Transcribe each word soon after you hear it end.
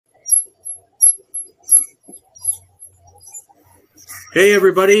Hey,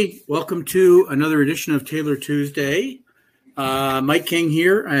 everybody. Welcome to another edition of Taylor Tuesday. Mike King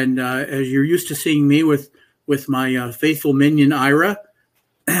here, and as you're used to seeing me with my faithful minion, Ira.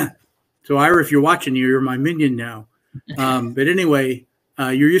 So, Ira, if you're watching, you're my minion now. But anyway,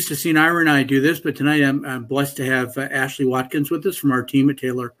 you're used to seeing Ira and I do this, but tonight I'm blessed to have Ashley Watkins with us from our team at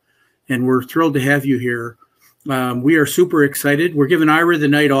Taylor, and we're thrilled to have you here. We are super excited. We're giving Ira the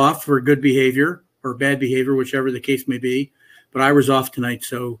night off for good behavior or bad behavior, whichever the case may be. But Ira's off tonight,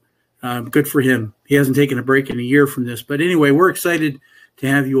 so good for him. He hasn't taken a break in a year from this. But anyway, we're excited to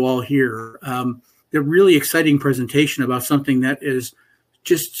have you all here. The really exciting presentation about something that is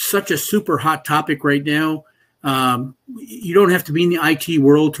just such a super hot topic right now. You don't have to be in the IT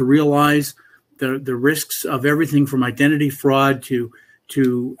world to realize the risks of everything from identity fraud to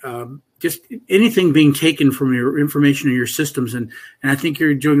just anything being taken from your information in your systems. And I think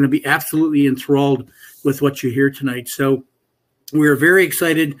you're going to be absolutely enthralled with what you hear tonight. So we're very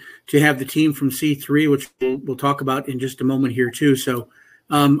excited to have the team from C3, which we'll talk about in just a moment here too. So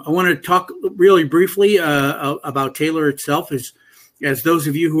I want to talk really briefly about Taylor itself. As those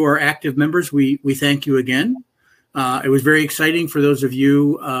of you who are active members, we thank you again. It was very exciting for those of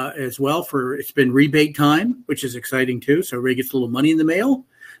you as well. It's been rebate time, which is exciting too. So everybody gets a little money in the mail.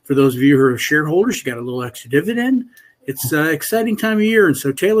 For those of you who are shareholders, you got a little extra dividend. It's an exciting time of year. And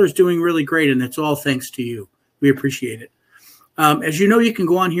so Taylor's doing really great, and that's all thanks to you. We appreciate it. As you know, you can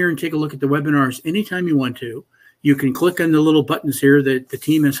go on here and take a look at the webinars anytime you want to. You can click on the little buttons here that the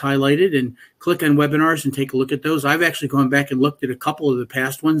team has highlighted and click on webinars and take a look at those. I've actually gone back and looked at a couple of the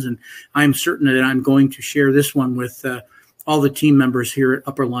past ones, and I'm certain that I'm going to share this one with all the team members here at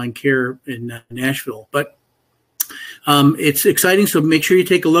Upper Line Care in Nashville. But it's exciting, so make sure you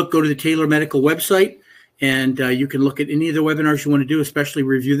take a look. Go to the Taylor Medical website, and you can look at any of the webinars you want to do, especially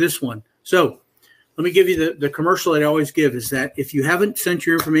review this one. So let me give you the commercial I always give is that if you haven't sent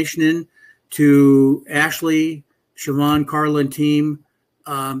your information in to Ashley, Siobhan, Carla, and team,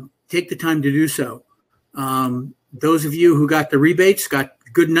 take the time to do so. Those of you who got the rebates, got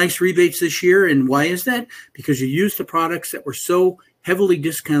good, nice rebates this year. And why is that? Because you used the products that were so heavily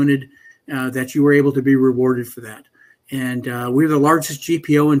discounted that you were able to be rewarded for that. And we're the largest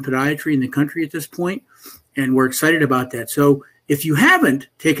GPO in podiatry in the country at this point, and we're excited about that. So if you haven't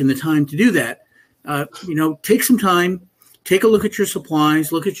taken the time to do that, take some time, take a look at your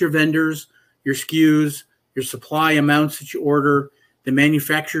supplies, look at your vendors, your SKUs, your supply amounts that you order, the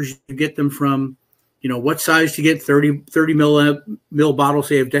manufacturers you get them from, what size to get, 30 mil bottle,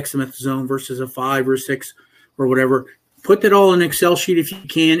 say, of dexamethasone versus a 5 or 6 or whatever. Put that all in an Excel sheet if you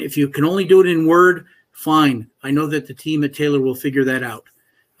can. If you can only do it in Word, fine. I know that the team at Taylor will figure that out.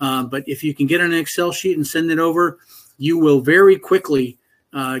 But if you can get on an Excel sheet and send it over, you will very quickly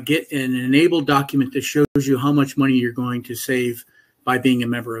get an enabled document that shows you how much money you're going to save by being a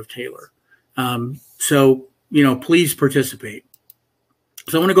member of Taylor. So please participate.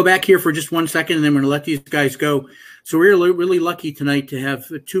 So I want to go back here for just 1 second, and then I'm going to let these guys go. So we're really lucky tonight to have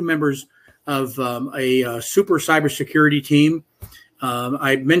two members of a super cybersecurity team.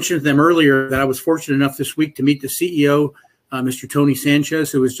 I mentioned them earlier that I was fortunate enough this week to meet the CEO, Mr. Tony Sanchez,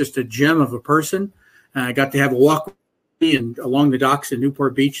 who was just a gem of a person. I got to have a walk and along the docks in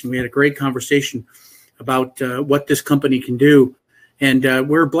Newport Beach, and we had a great conversation about what this company can do. And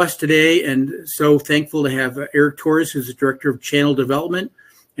we're blessed today and so thankful to have Eric Torres, who's the Director of Channel Development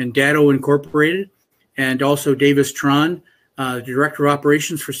and Datto Incorporated, and also Davis Tran, the Director of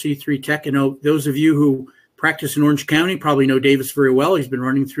Operations for C3 Tech. I know those of you who practice in Orange County probably know Davis very well. He's been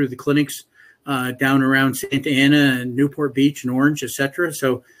running through the clinics down around Santa Ana and Newport Beach and Orange, etc.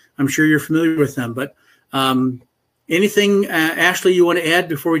 So I'm sure you're familiar with them. But anything, Ashley, you want to add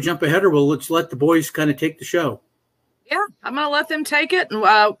before we jump ahead, or let's let the boys kind of take the show? Yeah, I'm going to let them take it.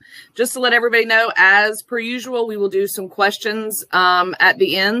 And just to let everybody know, as per usual, we will do some questions at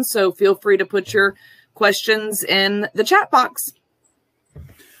the end. So feel free to put your questions in the chat box.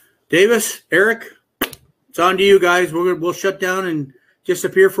 Davis, Eric, it's on to you guys. We'll shut down and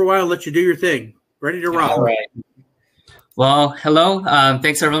disappear for a while and let you do your thing. Ready to rock. All right. Well, hello.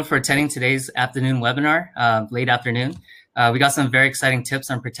 Thanks, everyone, for attending today's afternoon webinar, late afternoon. We got some very exciting tips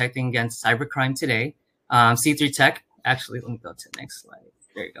on protecting against cybercrime today. C3 Tech. Actually, let me go to the next slide.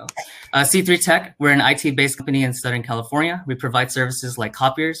 There you go. C3 Tech, we're an IT-based company in Southern California. We provide services like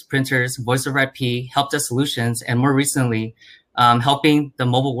copiers, printers, voice over IP, help desk solutions, and more recently, helping the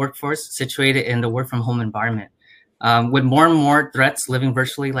mobile workforce situated in the work-from-home environment. With more and more threats living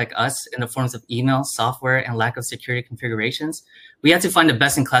virtually like us in the forms of email, software, and lack of security configurations, we had to find a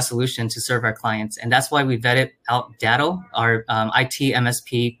best-in-class solution to serve our clients. And that's why we vetted out Datto, our IT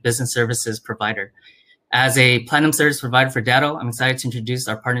MSP business services provider. As a platinum service provider for Datto, I'm excited to introduce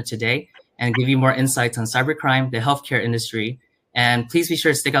our partner today and give you more insights on cybercrime, the healthcare industry. And please be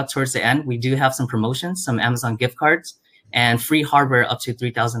sure to stick out towards the end. We do have some promotions, some Amazon gift cards, and free hardware up to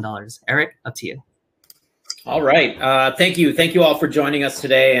 $3,000. Eric, up to you. All right. Thank you. Thank you all for joining us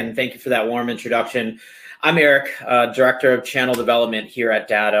today, and thank you for that warm introduction. I'm Eric, Director of Channel Development here at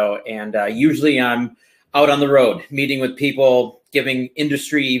Datto, and usually I'm out on the road, meeting with people, giving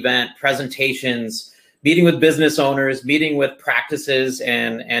industry event presentations, meeting with business owners, meeting with practices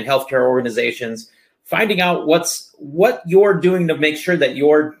and healthcare organizations, finding out what you're doing to make sure that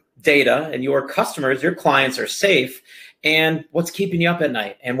your data and your customers, your clients are safe, and what's keeping you up at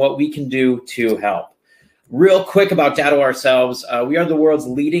night and what we can do to help. Real quick about Datto ourselves, we are the world's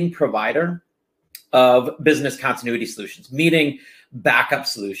leading provider of business continuity solutions, meaning backup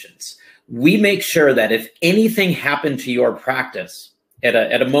solutions. We make sure that if anything happened to your practice,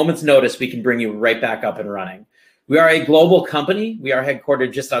 at a moment's notice, we can bring you right back up and running. We are a global company. We are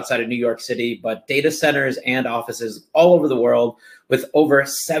headquartered just outside of New York City, but data centers and offices all over the world with over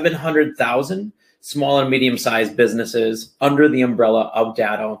 700,000 small and medium-sized businesses under the umbrella of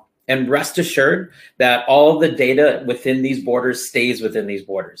Datto. And rest assured that all of the data within these borders stays within these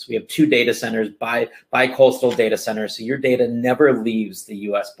borders. We have 2 data centers, bi-coastal data centers, so your data never leaves the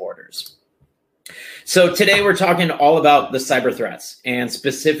US borders. So today we're talking all about the cyber threats and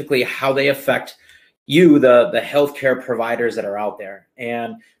specifically how they affect you, the healthcare providers that are out there.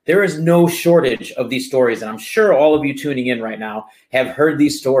 And there is no shortage of these stories. And I'm sure all of you tuning in right now have heard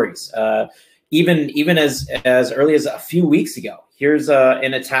these stories. Even as early as a few weeks ago, here's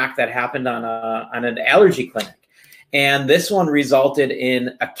an attack that happened on an allergy clinic. And this one resulted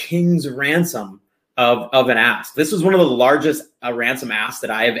in a king's ransom of an ask. This was one of the largest ransom asks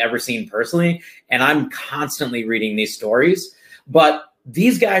that I have ever seen personally. And I'm constantly reading these stories. But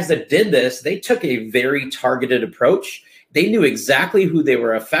these guys that did this, they took a very targeted approach. They knew exactly who they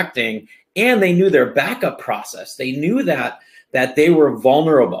were affecting, and they knew their backup process. They knew that they were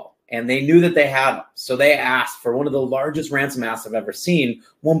vulnerable. And they knew that they had them. So they asked for one of the largest ransom asks I've ever seen,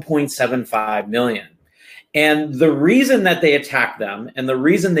 $1.75 million. And the reason that they attacked them and the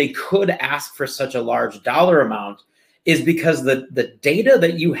reason they could ask for such a large dollar amount is because the data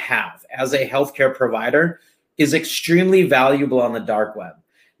that you have as a healthcare provider is extremely valuable on the dark web.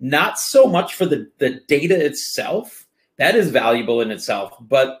 Not so much for the data itself, that is valuable in itself,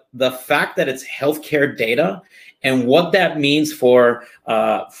 but the fact that it's healthcare data and what that means for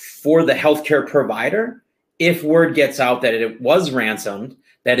the healthcare provider, if word gets out that it was ransomed,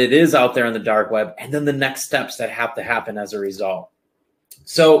 that it is out there on the dark web, and then the next steps that have to happen as a result.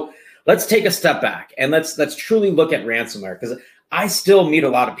 So let's take a step back and let's truly look at ransomware, because I still meet a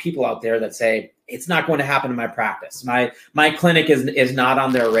lot of people out there that say, it's not going to happen in my practice. My clinic is not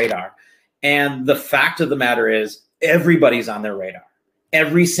on their radar. And the fact of the matter is everybody's on their radar.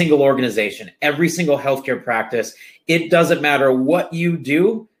 Every single organization, every single healthcare practice, it doesn't matter what you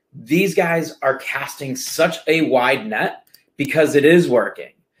do. These guys are casting such a wide net because it is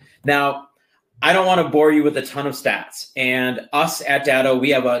working. Now, I don't want to bore you with a ton of stats. And us at Datto, we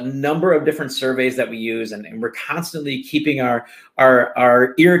have a number of different surveys that we use, and we're constantly keeping our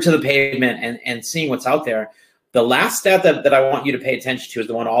ear to the pavement and seeing what's out there. The last stat that I want you to pay attention to is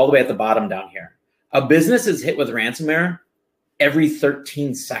the one all the way at the bottom down here. A business is hit with ransomware every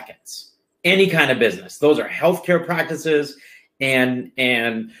 13 seconds. Any kind of business. Those are healthcare practices, and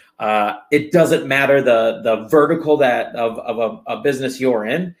it doesn't matter the vertical of a business you're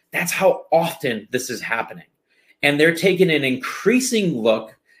in. That's how often this is happening. And they're taking an increasing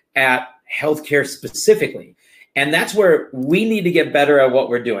look at healthcare specifically. And that's where we need to get better at what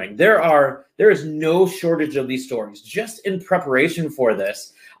we're doing. There is no shortage of these stories. Just in preparation for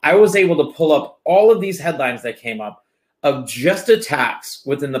this, I was able to pull up all of these headlines that came up of just attacks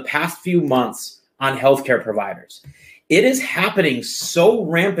within the past few months on healthcare providers. It is happening so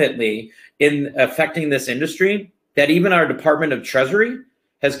rampantly in affecting this industry that even our Department of Treasury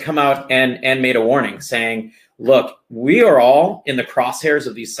has come out and made a warning saying, look, we are all in the crosshairs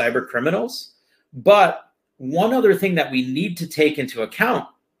of these cyber criminals. But one other thing that we need to take into account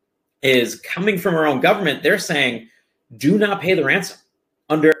is coming from our own government. They're saying, do not pay the ransom.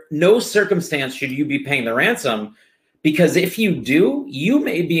 Under no circumstance should you be paying the ransom, because if you do, you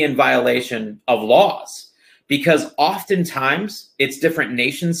may be in violation of laws, because oftentimes it's different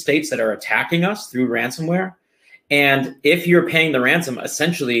nation states that are attacking us through ransomware. And if you're paying the ransom,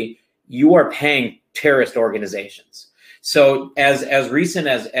 essentially you are paying terrorist organizations. So as recent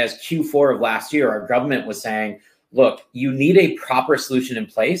as Q4 of last year, our government was saying, look, you need a proper solution in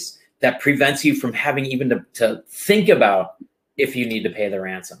place that prevents you from having even to think about if you need to pay the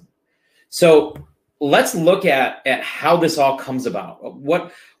ransom. So let's look at how this all comes about.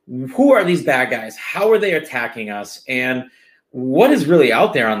 Who are these bad guys? How are they attacking us? And what is really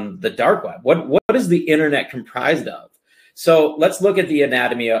out there on the dark web? What is the internet comprised of? So let's look at the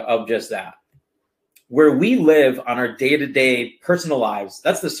anatomy of just that. Where we live on our day-to-day personal lives,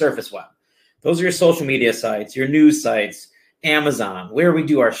 that's the surface web. Those are your social media sites, your news sites, Amazon, where we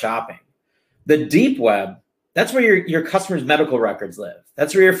do our shopping. The deep web, that's where your customers' medical records live.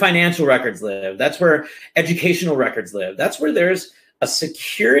 That's where your financial records live. That's where educational records live. That's where there's a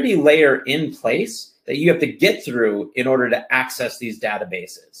security layer in place that you have to get through in order to access these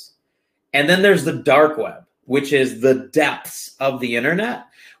databases. And then there's the dark web, which is the depths of the internet,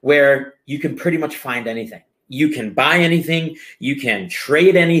 where you can pretty much find anything. You can buy anything. You can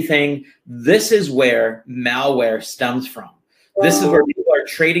trade anything. This is where malware stems from. This is where people are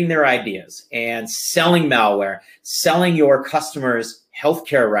trading their ideas and selling malware, selling your customers'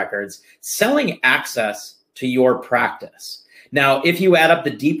 healthcare records, selling access to your practice. Now, if you add up the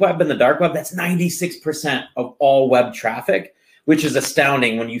deep web and the dark web, that's 96% of all web traffic, which is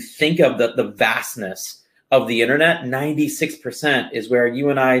astounding when you think of the vastness of the internet. 96% is where you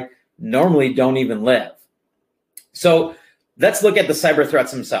and I normally don't even live. So let's look at the cyber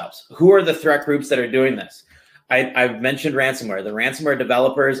threats themselves. Who are the threat groups that are doing this? I've mentioned ransomware. The ransomware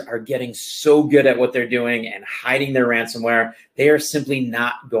developers are getting so good at what they're doing and hiding their ransomware. They are simply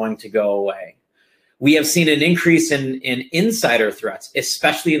not going to go away. We have seen an increase in insider threats,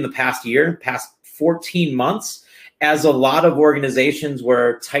 especially in the past year, past 14 months, as a lot of organizations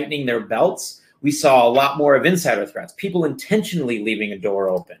were tightening their belts. We saw a lot more of insider threats, people intentionally leaving a door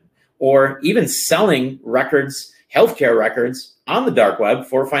open or even selling records, healthcare records on the dark web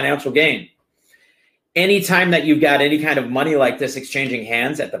for financial gain. Anytime that you've got any kind of money like this exchanging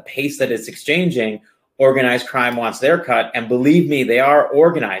hands at the pace that it's exchanging, organized crime wants their cut. And believe me, they are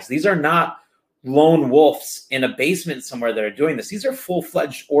organized. These are not lone wolves in a basement somewhere that are doing this. These are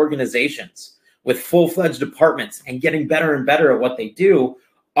full-fledged organizations with full-fledged departments and getting better and better at what they do,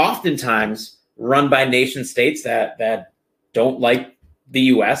 oftentimes run by nation states that don't like the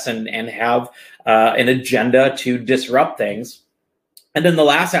US and have an agenda to disrupt things. And then the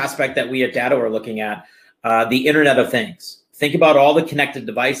last aspect that we at Datto are looking at, the Internet of Things. Think about all the connected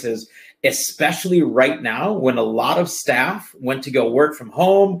devices, especially right now when a lot of staff went to go work from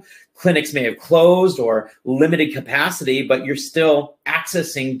home, clinics may have closed or limited capacity, but you're still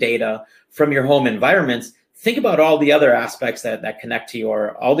accessing data from your home environments. Think about all the other aspects that connect to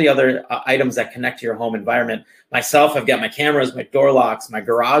all the other items that connect to your home environment. Myself, I've got my cameras, my door locks, my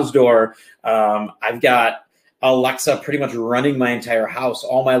garage door. I've got Alexa pretty much running my entire house,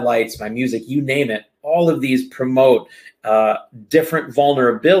 all my lights, my music, you name it. All of these promote different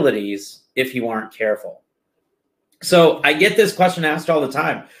vulnerabilities if you aren't careful. So I get this question asked all the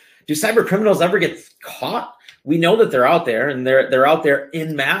time. Do cyber criminals ever get caught? We know that they're out there and they're out there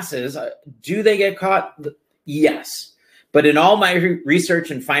in masses. Do they get caught? Yes. But in all my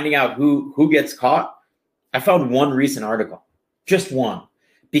research and finding out who gets caught, I found one recent article, just one,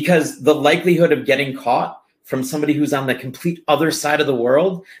 because the likelihood of getting caught from somebody who's on the complete other side of the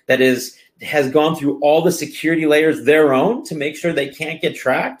world that has gone through all the security layers their own to make sure they can't get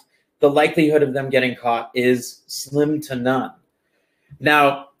tracked, the likelihood of them getting caught is slim to none.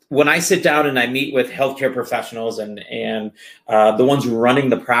 Now, when I sit down and I meet with healthcare professionals and the ones running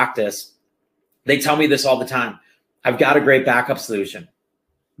the practice, they tell me this all the time. I've got a great backup solution.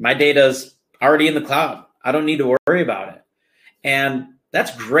 My data's already in the cloud. I don't need to worry about it. And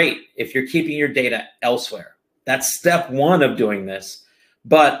that's great if you're keeping your data elsewhere. That's step one of doing this.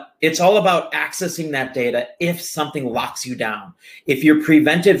 But it's all about accessing that data if something locks you down. If you're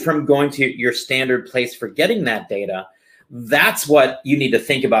prevented from going to your standard place for getting that data, that's what you need to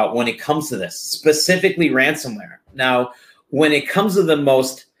think about when it comes to this, specifically ransomware. Now, when it comes to the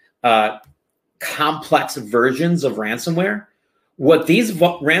most complex versions of ransomware, what these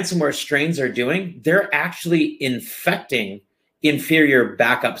ransomware strains are doing, they're actually infecting inferior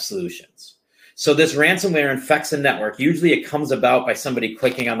backup solutions. So this ransomware infects a network. Usually it comes about by somebody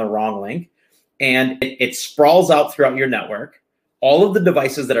clicking on the wrong link, and it sprawls out throughout your network, all of the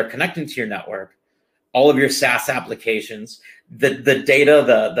devices that are connecting to your network, all of your SaaS applications, the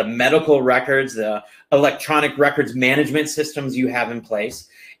data, the medical records, the electronic records management systems you have in place.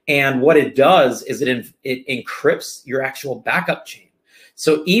 And what it does is it encrypts your actual backup chain.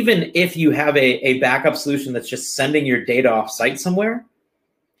 So even if you have a backup solution that's just sending your data off site somewhere,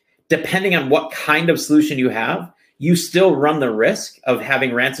 depending on what kind of solution you have, you still run the risk of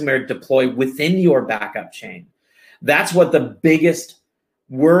having ransomware deploy within your backup chain. That's what the biggest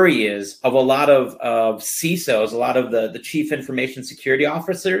worry is of a lot of CISOs, a lot of the chief information security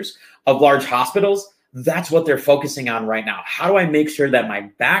officers of large hospitals. That's what they're focusing on right now. How do I make sure that my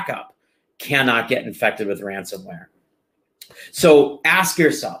backup cannot get infected with ransomware? So ask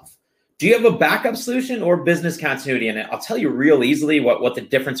yourself, do you have a backup solution or business continuity in it? I'll tell you real easily what the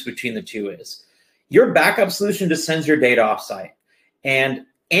difference between the two is. Your backup solution just sends your data offsite, and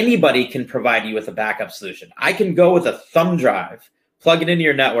anybody can provide you with a backup solution. I can go with a thumb drive, plug it into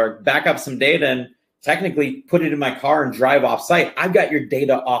your network, back up some data, and technically put it in my car and drive offsite. I've got your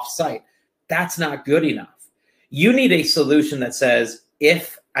data offsite. That's not good enough. You need a solution that says,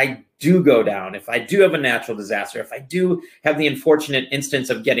 if I do go down, if I do have a natural disaster, if I do have the unfortunate instance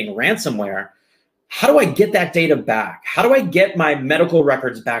of getting ransomware, how do I get that data back? How do I get my medical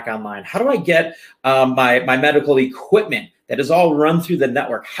records back online? How do I get my medical equipment that is all run through the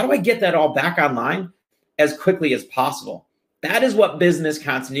network? How do I get that all back online as quickly as possible? That is what business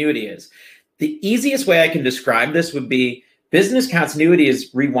continuity is. The easiest way I can describe this would be business continuity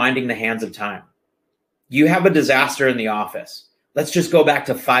is rewinding the hands of time. You have a disaster in the office. Let's just go back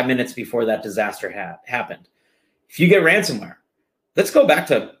to 5 minutes before that disaster happened. If you get ransomware, let's go back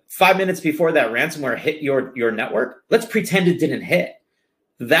to 5 minutes before that ransomware hit your network. Let's pretend it didn't hit.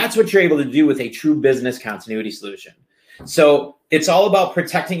 That's what you're able to do with a true business continuity solution. So it's all about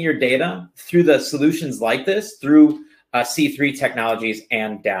protecting your data through the solutions like this, through C3 technologies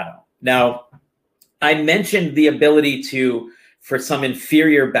and Datto. Now, I mentioned the ability for some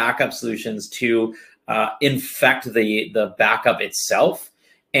inferior backup solutions to infect the backup itself.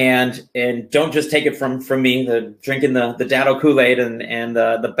 And don't just take it from me, drinking the Datto Kool-Aid and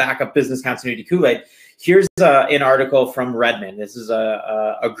the backup business continuity Kool-Aid. Here's an article from Redmond. This is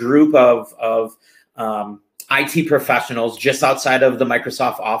a group of IT professionals just outside of the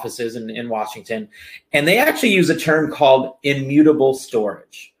Microsoft offices in Washington. And they actually use a term called immutable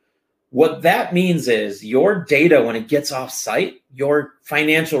storage. What that means is your data, when it gets off site, your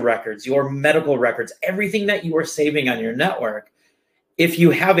financial records, your medical records, everything that you are saving on your network, if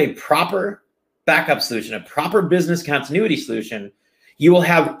you have a proper backup solution, a proper business continuity solution, you will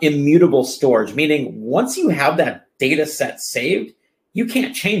have immutable storage, meaning once you have that data set saved, you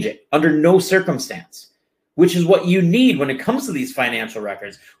can't change it under no circumstance, which is what you need when it comes to these financial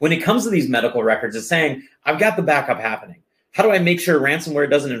records. When it comes to these medical records, it's saying, I've got the backup happening. How do I make sure ransomware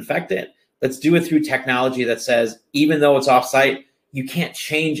doesn't infect it? Let's do it through technology that says, even though it's offsite, you can't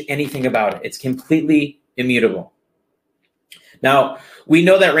change anything about it. It's completely immutable. Now, we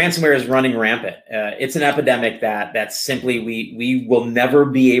know that ransomware is running rampant. It's an epidemic that simply we will never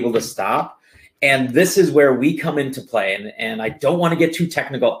be able to stop. And this is where we come into play. And I don't want to get too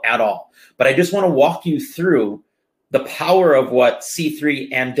technical at all, but I just want to walk you through the power of what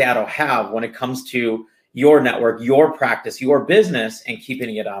C3 and Datto have when it comes to your network, your practice, your business, and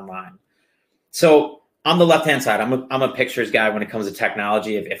keeping it online. So on the left-hand side, I'm a pictures guy when it comes to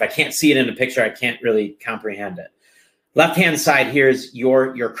technology. If I can't see it in a picture, I can't really comprehend it. Left-hand side here is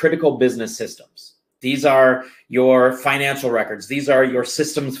your critical business systems. These are your financial records. These are your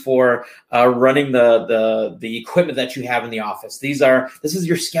systems for running the equipment that you have in the office. This is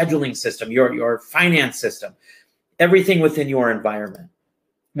your scheduling system, your finance system, everything within your environment.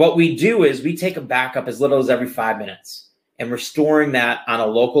 What we do is we take a backup as little as every 5 minutes, and we're storing that on a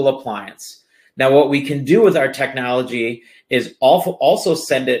local appliance. Now, what we can do with our technology is also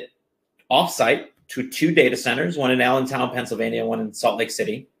send it offsite to 2 data centers, one in Allentown, Pennsylvania, one in Salt Lake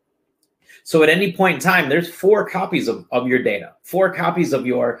City. So at any point in time, there's 4 copies of your data, 4 copies of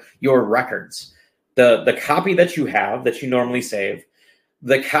your records. The copy that you have, that you normally save,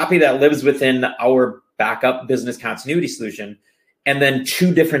 the copy that lives within our backup business continuity solution, and then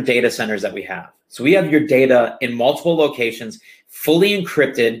 2 different data centers that we have. So we have your data in multiple locations, fully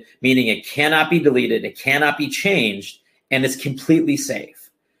encrypted, meaning it cannot be deleted, it cannot be changed, and it's completely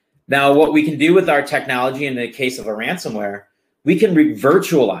safe. Now, what we can do with our technology in the case of a ransomware, we can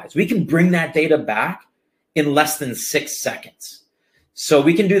virtualize. We can bring that data back in less than 6 seconds. So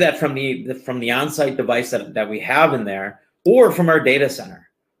we can do that from the on-site device that we have in there, or from our data center.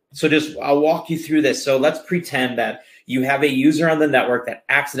 So I'll walk you through this. So let's pretend that you have a user on the network that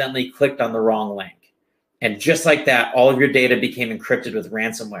accidentally clicked on the wrong link. And just like that, all of your data became encrypted with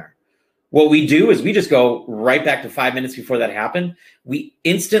ransomware. What we do is we just go right back to 5 minutes before that happened. We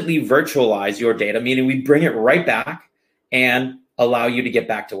instantly virtualize your data, meaning we bring it right back and allow you to get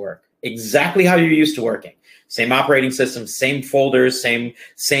back to work. Exactly how you're used to working. Same operating system, same folders,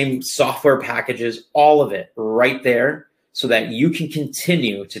 same software packages, all of it right there so that you can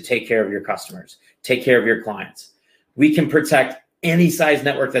continue to take care of your customers, take care of your clients. We can protect any size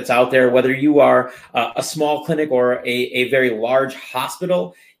network that's out there, whether you are a small clinic or a very large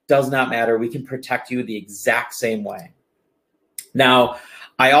hospital, does not matter. We can protect you the exact same way. Now,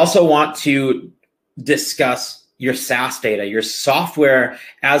 I also want to discuss your SaaS data, your software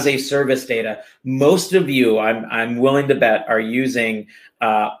as a service data. Most of you, I'm willing to bet, are using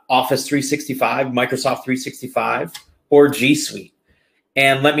Office 365, Microsoft 365, or G Suite.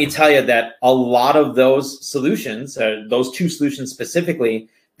 And let me tell you that a lot of those solutions, those two solutions specifically,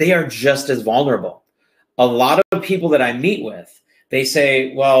 they are just as vulnerable. A lot of people that I meet with, they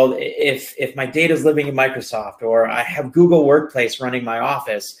say, well, if my data is living in Microsoft, or I have Google Workplace running my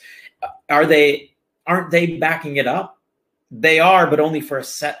office, aren't they backing it up? They are, but only for a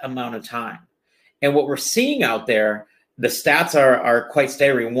set amount of time. And what we're seeing out there, the stats are quite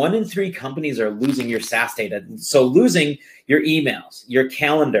staggering. 1 in 3 companies are losing your SaaS data. So losing your emails, your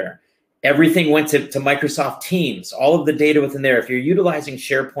calendar, everything went to Microsoft Teams, all of the data within there. If you're utilizing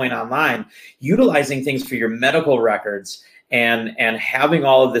SharePoint Online, utilizing things for your medical records and having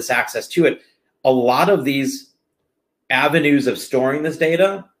all of this access to it, a lot of these avenues of storing this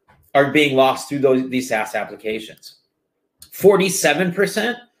data are being lost through these SaaS applications.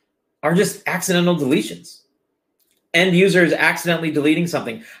 47% are just accidental deletions. End users accidentally deleting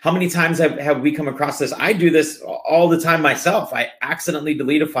something. How many times have we come across this? I do this all the time myself. I accidentally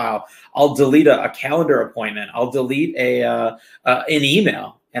delete a file. I'll delete a calendar appointment. I'll delete an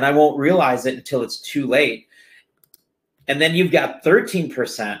email, and I won't realize it until it's too late. And then you've got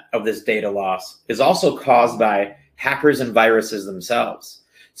 13% of this data loss is also caused by hackers and viruses themselves.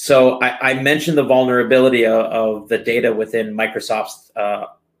 So I mentioned the vulnerability of the data within Microsoft's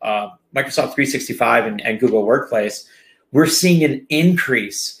Microsoft 365 and Google Workplace. We're seeing an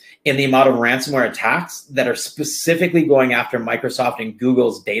increase in the amount of ransomware attacks that are specifically going after Microsoft and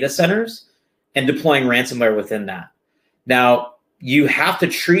Google's data centers and deploying ransomware within that. Now, you have to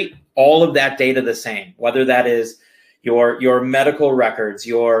treat all of that data the same, whether that is your medical records,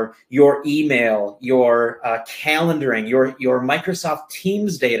 your email, your calendaring, your Microsoft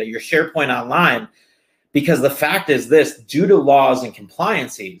Teams data, your SharePoint Online. Because the fact is this, due to laws and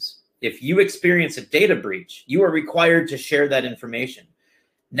compliances, if you experience a data breach, you are required to share that information.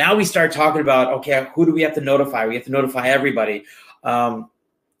 Now we start talking about, okay, who do we have to notify? We have to notify everybody.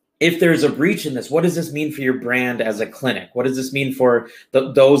 If there's a breach in this, what does this mean for your brand as a clinic? What does this mean for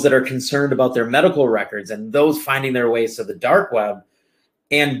those that are concerned about their medical records and those finding their ways to the dark web?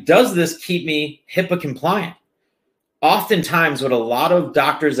 And does this keep me HIPAA compliant? Oftentimes, what a lot of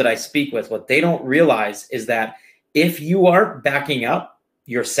doctors that I speak with, what they don't realize is that if you are backing up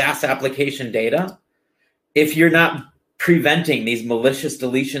your SaaS application data, if you're not preventing these malicious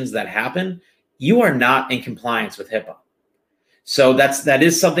deletions that happen, you are not in compliance with HIPAA. So that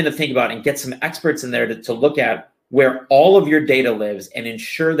is something to think about, and get some experts in there to look at where all of your data lives and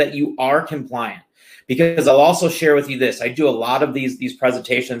ensure that you are compliant. Because I'll also share with you this. I do a lot of these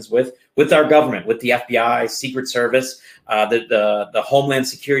presentations with our government, with the FBI, Secret Service, the Homeland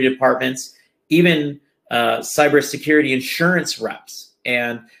Security departments, even cybersecurity insurance reps.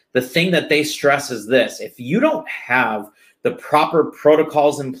 And the thing that they stress is this: if you don't have the proper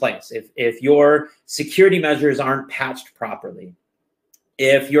protocols in place, if your security measures aren't patched properly,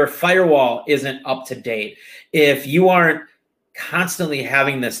 if your firewall isn't up to date, if you aren't constantly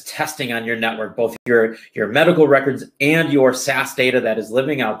having this testing on your network, both your medical records and your SaaS data that is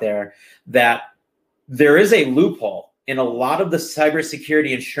living out there, that there is a loophole in a lot of the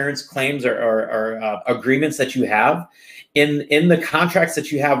cybersecurity insurance claims or agreements that you have in the contracts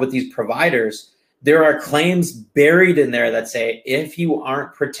that you have with these providers. There are claims buried in there that say, if you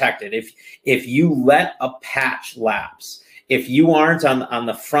aren't protected, if you let a patch lapse, if you aren't on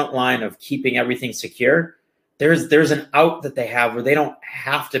the front line of keeping everything secure, there's an out that they have where they don't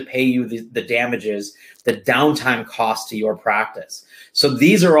have to pay you the damages, the downtime cost to your practice. So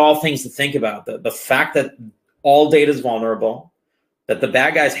these are all things to think about. The fact that all data is vulnerable, that the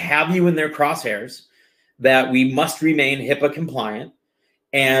bad guys have you in their crosshairs, that we must remain HIPAA compliant,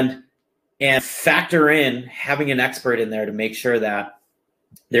 and factor in having an expert in there to make sure that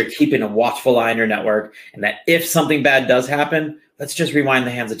they're keeping a watchful eye on your network, and that if something bad does happen, let's just rewind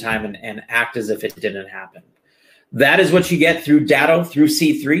the hands of time and act as if it didn't happen. That is what you get through Datto, through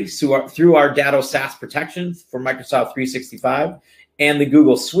C3, through our Datto SaaS protection for Microsoft 365 and the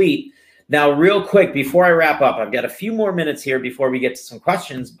Google Suite. Now, real quick, before I wrap up, I've got a few more minutes here before we get to some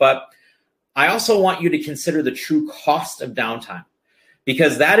questions, but I also want you to consider the true cost of downtime,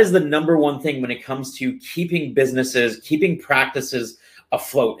 because that is the number one thing when it comes to keeping businesses, keeping practices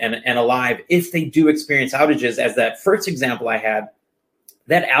afloat and alive if they do experience outages. As that first example I had,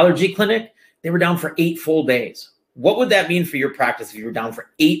 that allergy clinic, they were down for 8 full days. What would that mean for your practice if you were down for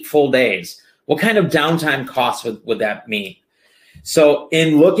 8 full days? What kind of downtime costs would that mean? So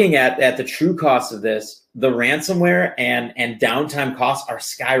in looking at the true cost of this, the ransomware and downtime costs are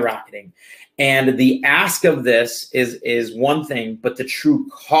skyrocketing. And the ask of this is one thing, but the true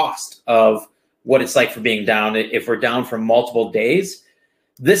cost of what it's like for being down, if we're down for multiple days,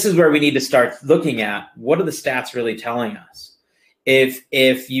 this is where we need to start looking at what are the stats really telling us.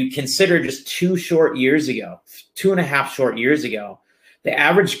 If you consider just 2.5 short years ago, the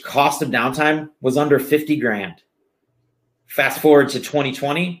average cost of downtime was under 50 grand. Fast forward to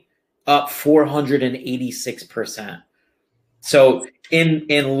 2020, up 486%. So in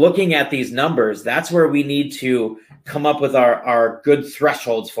looking at these numbers, that's where we need to come up with our good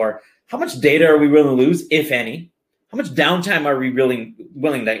thresholds for how much data are we willing to lose, if any? How much downtime are we really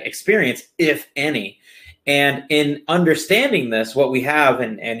willing to experience, if any? And in understanding this, what we have,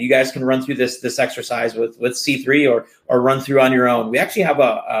 and you guys can run through this exercise with C3 or run through on your own. We actually have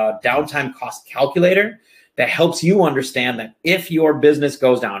a downtime cost calculator that helps you understand that if your business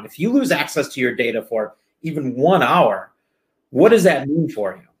goes down, if you lose access to your data for even 1 hour, what does that mean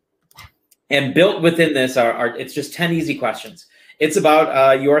for you? And built within this it's just 10 easy questions. It's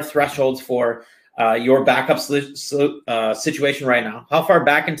about your thresholds for your backup situation right now. How far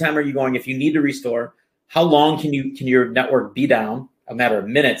back in time are you going if you need to restore? How long can your network be down? A matter of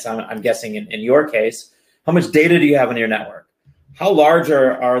minutes, I'm guessing in your case. How much data do you have on your network? How large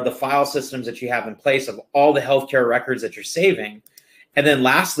are the file systems that you have in place of all the healthcare records that you're saving? And then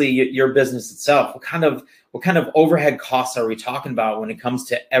lastly, your business itself. What kind of overhead costs are we talking about when it comes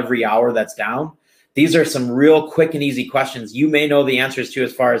to every hour that's down? These are some real quick and easy questions you may know the answers to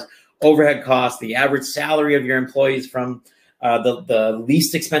as far as overhead costs, the average salary of your employees from the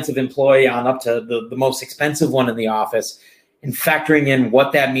least expensive employee on up to the most expensive one in the office, and factoring in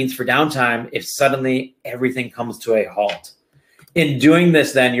what that means for downtime if suddenly everything comes to a halt. In doing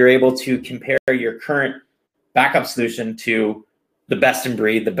this, then you're able to compare your current backup solution to the best in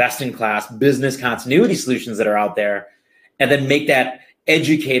breed, the best in class business continuity solutions that are out there, and then make that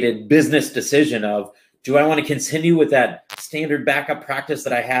educated business decision of, do I want to continue with that standard backup practice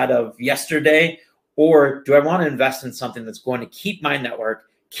that I had of yesterday, or do I want to invest in something that's going to keep my network,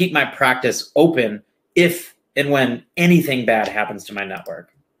 keep my practice open if and when anything bad happens to my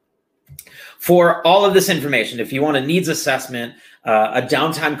network? For all of this information, if you want a needs assessment, a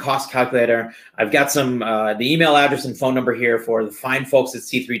downtime cost calculator, I've got the email address and phone number here for the fine folks at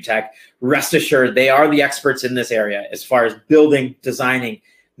C3 Tech. Rest assured, they are the experts in this area as far as building, designing,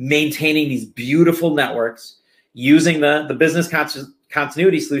 maintaining these beautiful networks, using the business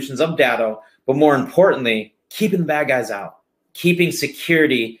continuity solutions of Datto, but more importantly, keeping the bad guys out, keeping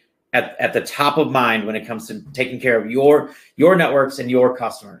security at the top of mind when it comes to taking care of your networks and your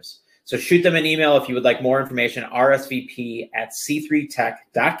customers. So shoot them an email if you would like more information,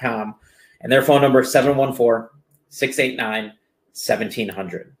 rsvp@c3tech.com, and their phone number is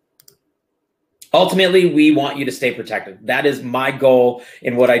 714-689-1700. Ultimately, we want you to stay protected. That is my goal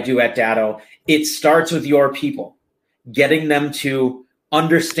in what I do at Datto. It starts with your people, getting them to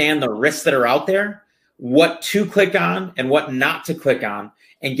understand the risks that are out there, what to click on and what not to click on,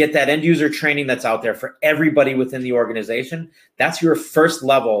 and get that end user training that's out there for everybody within the organization. That's your first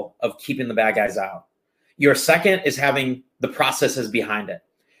level of keeping the bad guys out. Your second is having the processes behind it.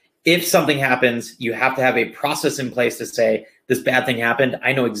 If something happens, you have to have a process in place to say, this bad thing happened.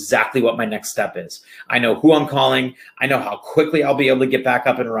 I know exactly what my next step is. I know who I'm calling. I know how quickly I'll be able to get back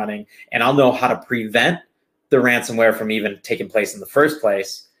up and running, and I'll know how to prevent the ransomware from even taking place in the first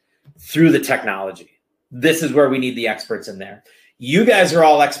place through the technology. This is where we need the experts in there. You guys are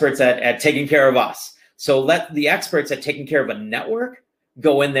all experts at taking care of us. So let the experts at taking care of a network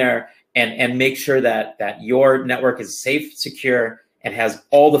go in there and make sure that your network is safe, secure, and has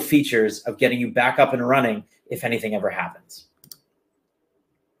all the features of getting you back up and running if anything ever happens.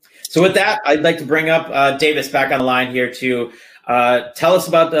 So with that, I'd like to bring up Davis back on the line here to tell us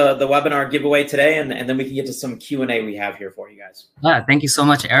about the webinar giveaway today, and then we can get to some Q&A we have here for you guys. Yeah, thank you so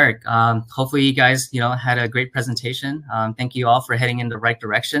much, Eric. Hopefully you guys, had a great presentation. Thank you all for heading in the right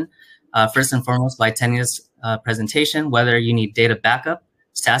direction. First and foremost, by attending this presentation, whether you need data backup,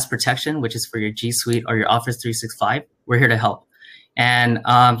 SaaS protection, which is for your G Suite or your Office 365, we're here to help. And,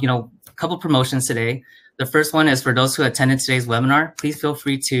 a couple promotions today. The first one is for those who attended today's webinar, please feel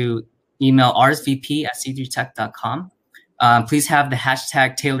free to email rsvp@c3tech.com. Please have the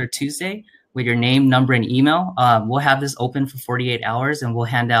hashtag Taylor Tuesday with your name, number, and email. We'll have this open for 48 hours and we'll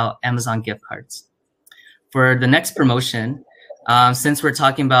hand out Amazon gift cards. For the next promotion, since we're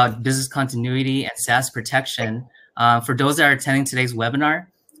talking about business continuity and SaaS protection, for those that are attending today's webinar,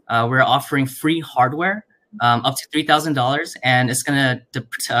 we're offering free hardware up to $3,000, and it's going to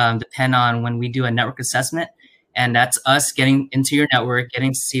depend on when we do a network assessment, and that's us getting into your network,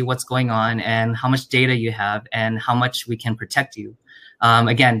 getting to see what's going on and how much data you have and how much we can protect you.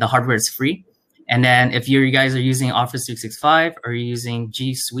 Again, the hardware is free, and then if you guys are using Office 365 or you're using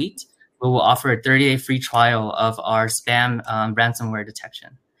G Suite, we will offer a 30-day free trial of our spam ransomware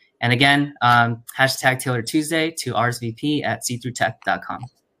detection. And again, hashtag Taylor Tuesday to RSVP at see-through-tech.com.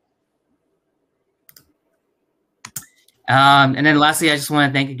 And then lastly, I just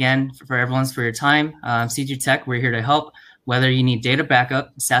want to thank again for everyone for your time. See-through-tech, we're here to help, whether you need data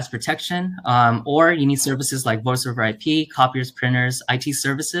backup, SaaS protection, or you need services like voice over IP, copiers, printers, IT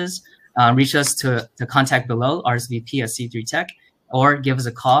services. Reach us to contact below, RSVP at C3Tech, or give us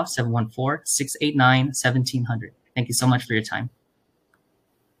a call, 714-689-1700. Thank you so much for your time.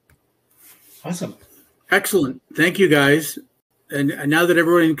 Awesome. Excellent. Thank you, guys. And now that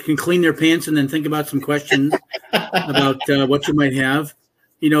everyone can clean their pants and then think about some questions about what you might have,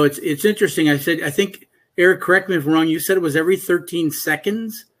 you know, it's interesting. I think, Eric, correct me if I'm wrong, you said it was every 13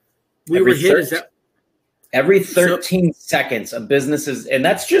 seconds we were hit. Is that every 13 seconds a business is, and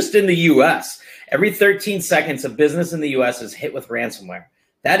that's just in the US. Every 13 seconds a business in the US is hit with ransomware.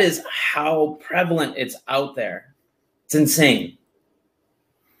 That is how prevalent it's out there. It's insane.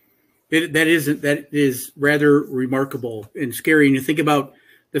 That is rather remarkable and scary. And you think about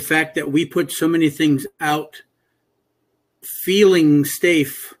the fact that we put so many things out feeling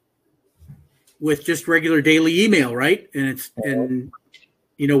safe with just regular daily email, right? And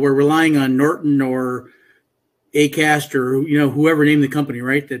you know, we're relying on Norton or Acast or, you know, whoever named the company,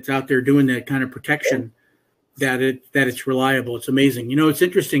 right? That's out there doing that kind of protection, that it's reliable. It's amazing. You know, it's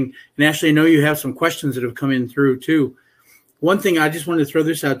interesting. And Ashley, I know you have some questions that have come in through too. One thing I just wanted to throw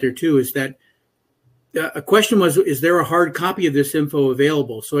this out there too is that a question was, is there a hard copy of this info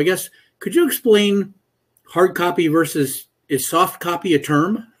available? So I guess, could you explain hard copy versus, is soft copy a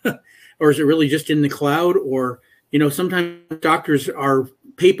term? Or is it really just in the cloud? Or, you know, sometimes doctors are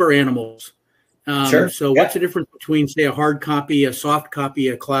paper animals. Sure. So what's the difference between, say, a hard copy, a soft copy,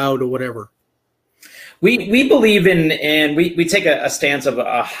 a cloud, or whatever? We believe in, and we take a stance of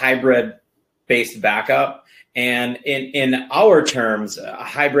a hybrid-based backup. And in our terms, a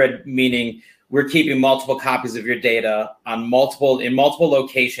hybrid meaning we're keeping multiple copies of your data on multiple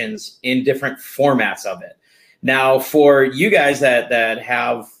locations in different formats of it. Now, for you guys that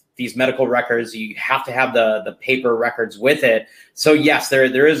have these medical records, you have to have the paper records with it. So yes,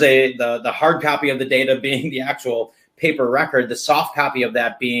 there is the hard copy of the data being the actual paper record, the soft copy of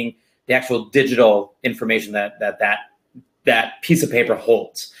that being the actual digital information that piece of paper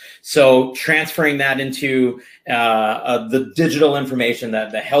holds. So transferring that into the digital information,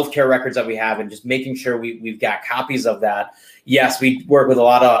 the healthcare records that we have, and just making sure we've got copies of that. Yes, we work with a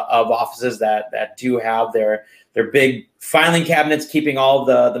lot of offices that do have their big filing cabinets, keeping all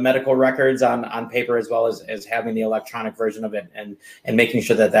of the medical records on paper, as well as having the electronic version of it, and making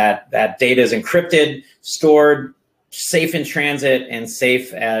sure that data is encrypted, stored, safe in transit, and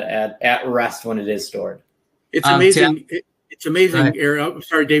safe at rest when it is stored. It's amazing. It's amazing, Eric. I'm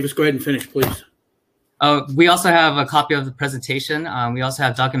sorry, Davis, go ahead and finish, please. We also have a copy of the presentation. We also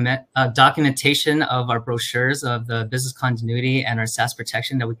have documentation of our brochures of the business continuity and our SaaS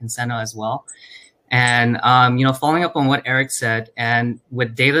protection that we can send out as well. And, you know, following up on what Eric said, and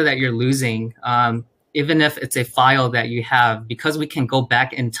with data that you're losing, even if it's a file that you have, because we can go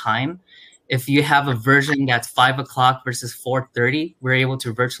back in time, if you have a version that's 5 o'clock versus 4:30, we're able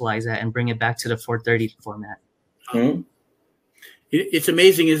to virtualize that and bring it back to the 4:30 format. Mm-hmm. It's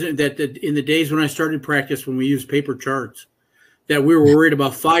amazing, isn't it, that in the days when I started practice, when we used paper charts, that we were worried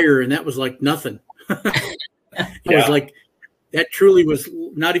about fire, and that was like nothing. It was like, that truly was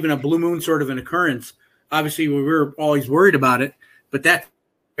not even a blue moon sort of an occurrence. Obviously, we were always worried about it, but that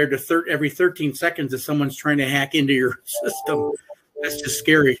compared to every 13 seconds if someone's trying to hack into your system, that's just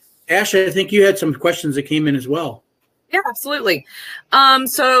scary. Ash, I think you had some questions that came in as well. Yeah, absolutely.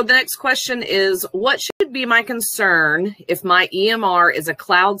 So the next question is, what should be my concern if my EMR is a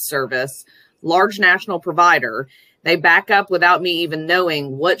cloud service, large national provider, they back up without me even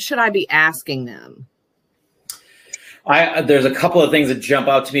knowing? What should I be asking them? There's a couple of things that jump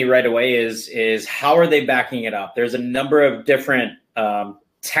out to me right away is how are they backing it up? There's a number of different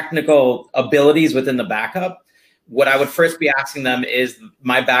technical abilities within the backup. What I would first be asking them is,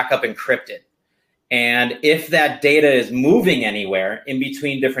 my backup encrypted? And if that data is moving anywhere in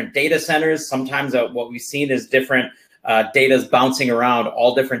between different data centers, sometimes what we've seen is different data is bouncing around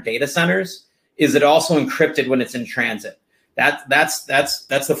all different data centers. Is it also encrypted when it's in transit? That's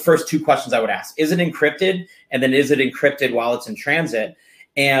the first two questions I would ask. Is it encrypted? And then is it encrypted while it's in transit?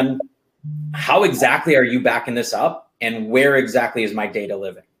 And how exactly are you backing this up, and where exactly is my data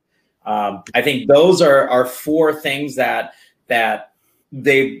living? I think those are four things that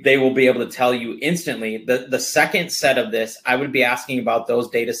they will be able to tell you instantly. The second set of this, I would be asking about those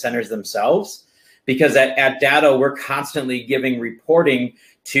data centers themselves, because at Datto, we're constantly giving reporting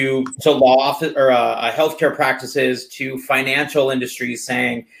to law office or healthcare practices, to financial industries,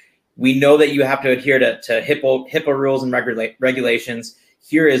 saying, we know that you have to adhere to HIPAA rules and regulations.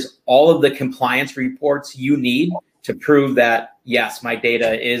 Here is all of the compliance reports you need to prove that, yes, my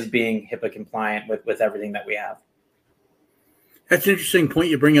data is being HIPAA compliant with everything that we have. That's an interesting point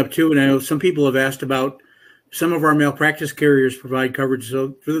you bring up too. And I know some people have asked about some of our malpractice carriers provide coverage.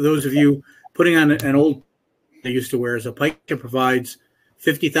 So for those of you putting on an old I used to wear as a PICA provides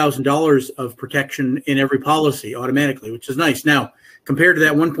 $50,000 of protection in every policy automatically, which is nice. Now, compared to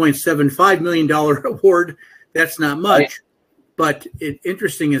that $1.75 million award, that's not much. Right. But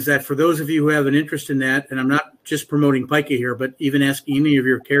interesting is that for those of you who have an interest in that, and I'm not just promoting PICA here, but even asking any of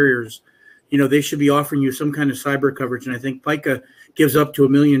your carriers, you know, they should be offering you some kind of cyber coverage. And I think PICA gives up to $1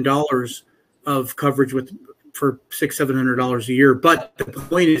 million of coverage for $600-700 a year. But the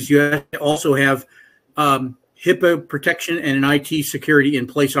point is, you also have HIPAA protection and an IT security in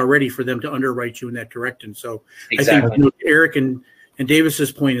place already for them to underwrite you in that direction. So exactly. I think Eric and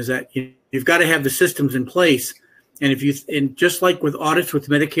Davis's point is that you've got to have the systems in place. And just like with audits with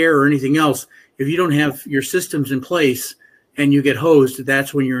Medicare or anything else, if you don't have your systems in place and you get hosed,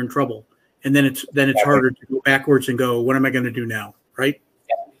 that's when you're in trouble. And then it's harder to go backwards and go, what am I going to do now? Right?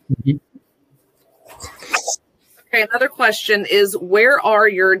 Mm-hmm. Okay. Another question is, where are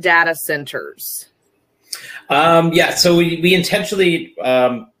your data centers? So we intentionally,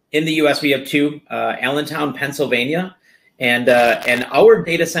 in the U.S., we have two, Allentown, Pennsylvania, and our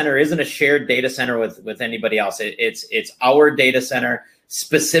data center isn't a shared data center with anybody else. It's our data center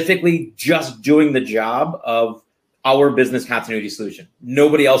specifically just doing the job of our business continuity solution.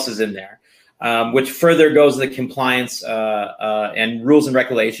 Nobody else is in there, which further goes to the compliance and rules and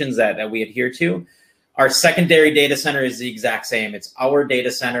regulations that we adhere to. Our secondary data center is the exact same. It's our data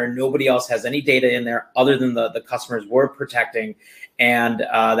center. Nobody else has any data in there other than the customers we're protecting. And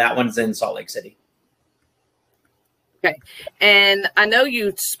that one's in Salt Lake City. Okay. And I know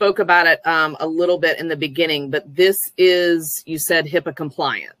you spoke about it a little bit in the beginning, but this is, you said, HIPAA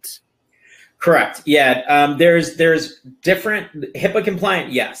compliant. Correct. Yeah. There's different HIPAA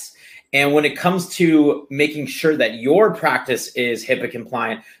compliant. Yes. And when it comes to making sure that your practice is HIPAA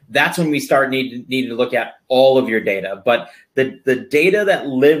compliant, that's when we start needing to look at all of your data. But the data that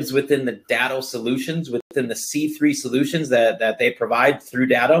lives within the Datto solutions, within the C3 solutions that they provide through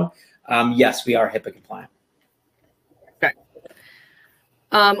Datto, yes, we are HIPAA compliant. Okay.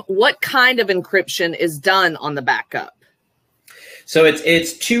 What kind of encryption is done on the backup? So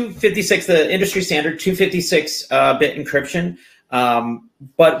it's 256, the industry standard 256-bit encryption.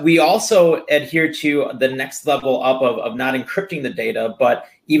 But we also adhere to the next level up of not encrypting the data, but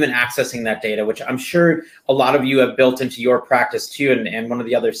even accessing that data, which I'm sure a lot of you have built into your practice too. And one of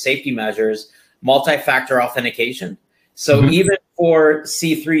the other safety measures, multi-factor authentication. So even for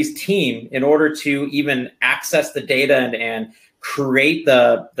C3's team, in order to even access the data and create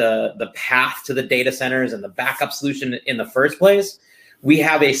the path to the data centers and the backup solution in the first place, we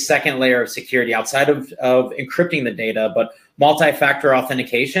have a second layer of security outside of encrypting the data, but multi-factor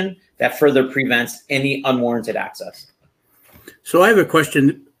authentication that further prevents any unwarranted access. So I have a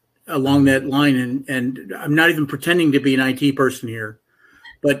question along that line, and I'm not even pretending to be an IT person here,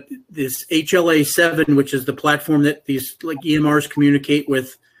 but this HLA-7, which is the platform that these like EMRs communicate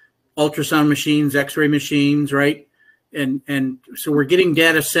with ultrasound machines, X-ray machines, right? And so we're getting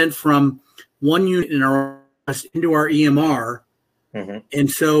data sent from one unit in into our EMR. Mm-hmm. And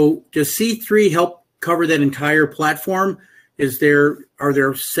so does C3 help cover that entire platform? Are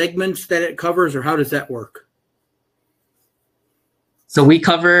there segments that it covers, or how does that work? So we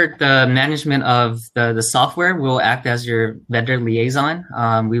cover the management of the software. We'll act as your vendor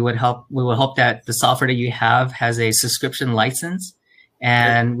liaison. We will hope that the software that you have has a subscription license,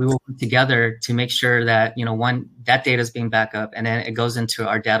 and we will put together to make sure that, that data is being backed up, and then it goes into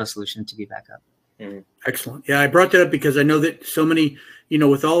our data solution to be backed up. Excellent. Yeah, I brought that up because I know that so many,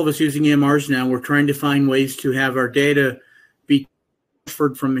 with all of us using EMRs now, we're trying to find ways to have our data be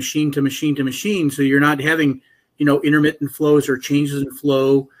transferred from machine to machine to machine. So you're not having, intermittent flows or changes in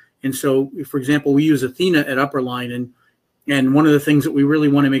flow. And so, for example, we use Athena at Upperline. And one of the things that we really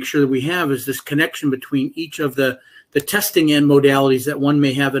want to make sure that we have is this connection between each of the testing end modalities that one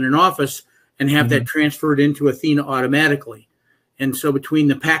may have in an office and have that transferred into Athena automatically. And so between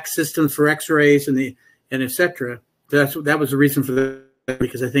the PAC systems for X-rays and et cetera, that was the reason for the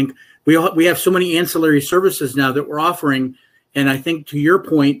because I think we have so many ancillary services now that we're offering, and I think to your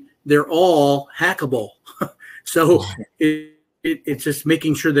point, they're all hackable. So it's just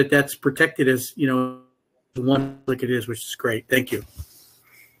making sure that that's protected as, you know, one like it is, which is great. Thank you.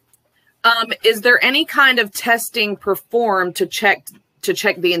 Is there any kind of testing performed to check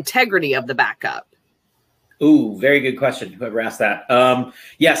the integrity of the backup? Ooh, very good question. Whoever asked that.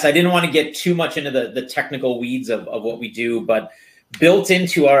 Yes, I didn't want to get too much into the technical weeds of what we do, but built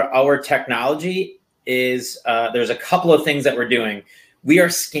into our technology is there's a couple of things that we're doing. We are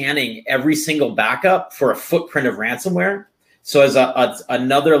scanning every single backup for a footprint of ransomware. So as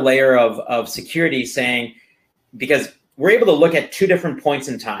another layer of security, saying, because we're able to look at two different points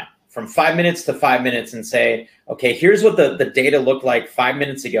in time, from 5 minutes to 5 minutes, and say, okay, here's what the data looked like 5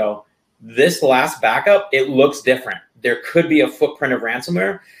 minutes ago. This last backup, it looks different. There could be a footprint of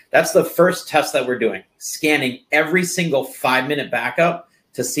ransomware. That's the first test that we're doing, scanning every single 5-minute backup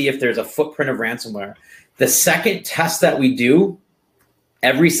to see if there's a footprint of ransomware. The second test that we do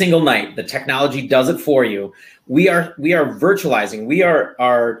every single night, the technology does it for you. We are virtualizing. We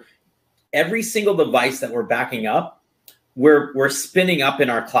are every single device that we're backing up, we're spinning up in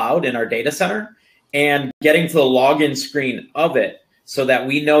our cloud, in our data center, and getting to the login screen of it, so that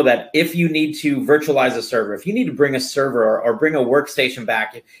we know that if you need to virtualize a server, if you need to bring a server or bring a workstation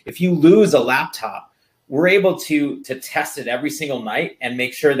back, if you lose a laptop, we're able to test it every single night and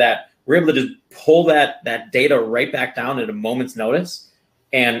make sure that we're able to just pull that data right back down at a moment's notice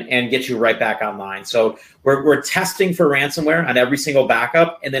and get you right back online. So we're testing for ransomware on every single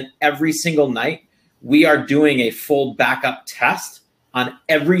backup, and then every single night we are doing a full backup test on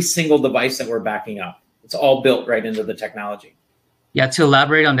every single device that we're backing up. It's all built right into the technology. Yeah, to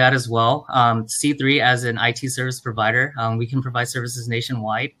elaborate on that as well, C3 as an IT service provider, we can provide services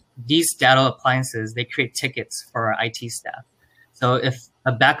nationwide. These data appliances, they create tickets for our IT staff. So if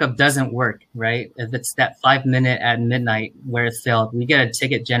a backup doesn't work, right, if it's that 5 minute at midnight where it failed, we get a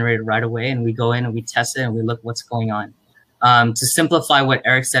ticket generated right away, and we go in and we test it and we look what's going on. To simplify what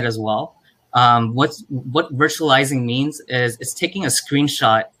Eric said as well, what virtualizing means is it's taking a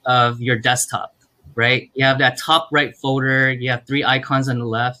screenshot of your desktop. Right? You have that top right folder, you have 3 icons on the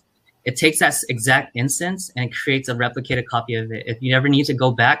left. It takes that exact instance and creates a replicated copy of it. If you ever need to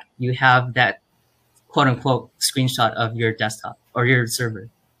go back, you have that quote unquote screenshot of your desktop or your server.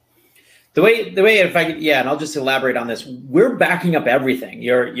 The way if I could, yeah, and I'll just elaborate on this. We're backing up everything.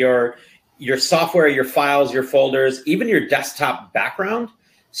 Your software, your files, your folders, even your desktop background,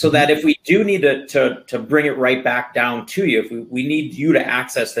 so that if we do need to bring it right back down to you, if we need you to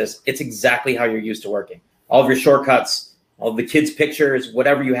access this, it's exactly how you're used to working. All of your shortcuts, all of the kids' pictures,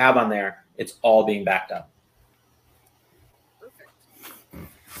 whatever you have on there, it's all being backed up.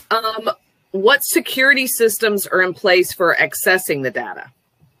 Perfect. What security systems are in place for accessing the data?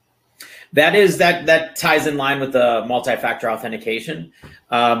 That ties in line with the multi-factor authentication.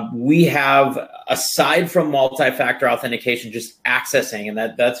 We have, aside from multi-factor authentication, just accessing,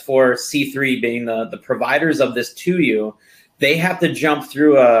 and that's for C3 being the providers of this to you. They have to jump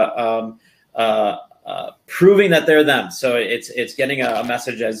through proving that they're them. So it's getting a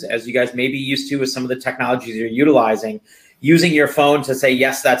message, as you guys may be used to with some of the technologies you're utilizing, using your phone to say,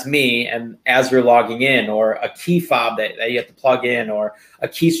 yes, that's me, and as you're logging in, or a key fob that you have to plug in, or a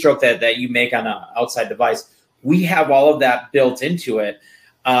keystroke that you make on an outside device. We have all of that built into it.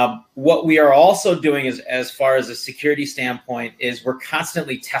 What we are also doing is, as far as a security standpoint, is we're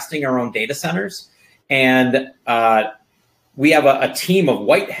constantly testing our own data centers. And we have a team of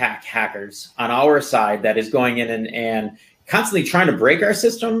white hat hackers on our side that is going in and constantly trying to break our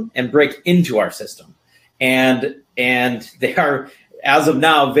system and break into our system. And they are, as of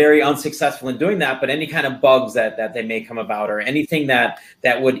now, very unsuccessful in doing that. But any kind of bugs that they may come about, or anything that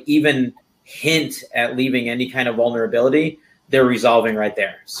would even hint at leaving any kind of vulnerability, they're resolving right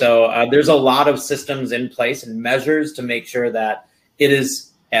there. So there's a lot of systems in place and measures to make sure that it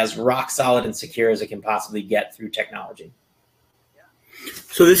is as rock solid and secure as it can possibly get through technology.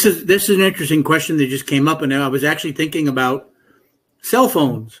 So this is an interesting question that just came up, and I was actually thinking about cell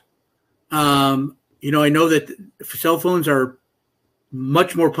phones. You know, I know that cell phones are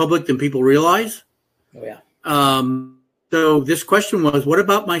much more public than people realize. Oh, yeah. So this question was, what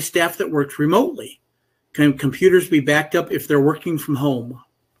about my staff that works remotely? Can computers be backed up if they're working from home?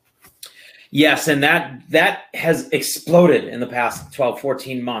 Yes, and that has exploded in the past 12,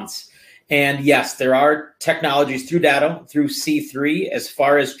 14 months. And yes, there are technologies through Datto, through C3, as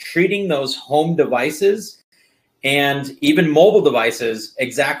far as treating those home devices and even mobile devices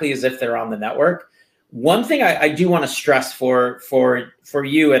exactly as if they're on the network. One thing I do want to stress for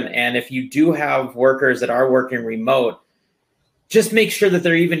you, and if you do have workers that are working remote, just make sure that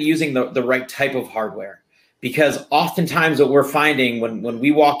they're even using the right type of hardware. Because oftentimes what we're finding when we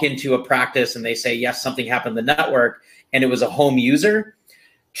walk into a practice and they say, yes, something happened in the network and it was a home user,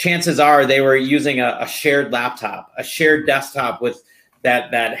 chances are they were using a shared laptop, a shared desktop with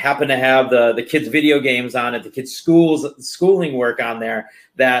that happened to have the kids' video games on it, the kids' schooling work on there,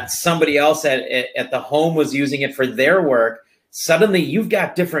 that somebody else at the home was using it for their work. Suddenly you've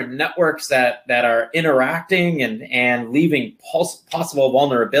got different networks that are interacting and leaving possible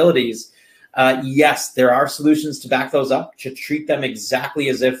vulnerabilities. Yes, there are solutions to back those up, to treat them exactly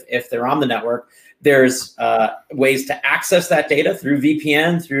as if they're on the network. There's ways to access that data through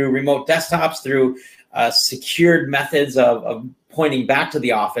VPN, through remote desktops, through secured methods of pointing back to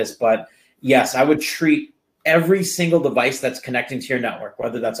the office. But yes, I would treat every single device that's connecting to your network,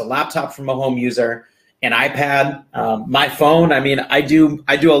 whether that's a laptop from a home user, an iPad, my phone. I mean, I do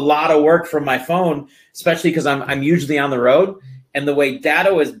a lot of work from my phone, especially because I'm usually on the road. And the way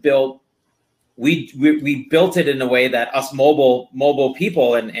Datto is built, we built it in a way that us mobile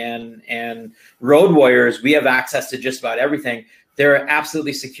people and road warriors, we have access to just about everything. There are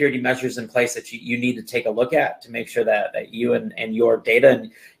absolutely security measures in place that you need to take a look at to make sure that you and your data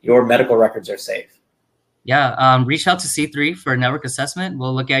and your medical records are safe. Yeah, reach out to C3 for a network assessment.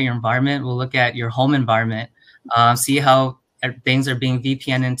 We'll look at your environment. We'll look at your home environment, see how things are being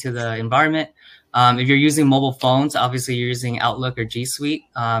VPN into the environment. If you're using mobile phones, obviously you're using Outlook or G Suite.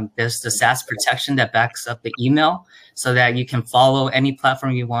 There's the SaaS protection that backs up the email so that you can follow any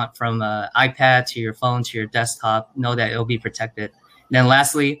platform you want from iPad to your phone to your desktop, know that it'll be protected. And then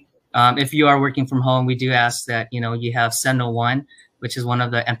lastly, if you are working from home, we do ask that, you have Sentinel-1, which is one of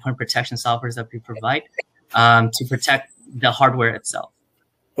the endpoint protection softwares that we provide to protect the hardware itself.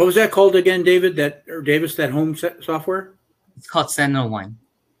 What was that called again, David? Davis, that home software? It's called Sentinel-1.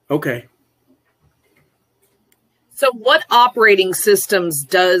 Okay. So what operating systems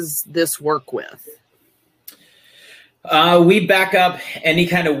does this work with? We back up any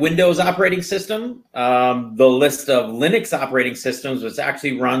kind of Windows operating system. The list of Linux operating systems, which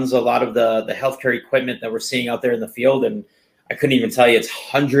actually runs a lot of the healthcare equipment that we're seeing out there in the field. And I couldn't even tell you, it's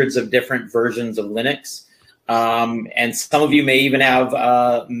hundreds of different versions of Linux. And some of you may even have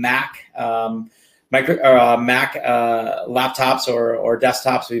Mac laptops or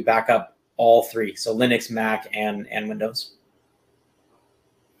desktops. We back up all three. So Linux, Mac, and Windows.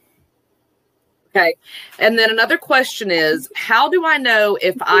 Okay. And then another question is, how do I know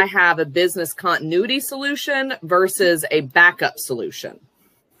if I have a business continuity solution versus a backup solution?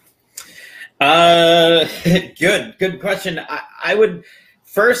 Good question. I would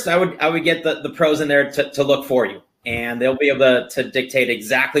get the pros in there to look for you, and they'll be able to dictate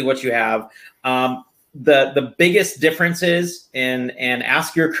exactly what you have. The biggest difference is, and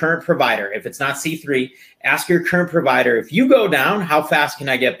ask your current provider, if it's not C3, ask your current provider, if you go down, how fast can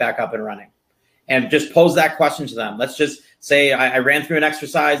I get back up and running? And just pose that question to them. Let's just say I ran through an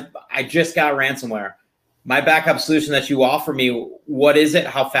exercise. I just got ransomware. My backup solution that you offer me, what is it?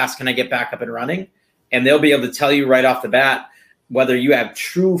 How fast can I get back up and running? And they'll be able to tell you right off the bat whether you have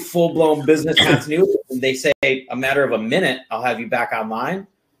true full-blown business continuity. And they say a matter of a minute, I'll have you back online.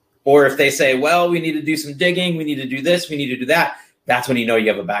 Or if they say, well, we need to do some digging, we need to do this, we need to do that, that's when you know you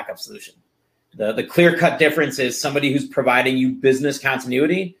have a backup solution. The clear-cut difference is somebody who's providing you business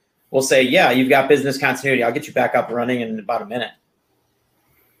continuity will say, yeah, you've got business continuity. I'll get you back up and running in about a minute.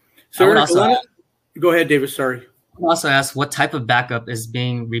 So go ahead, David. Sorry. I also ask what type of backup is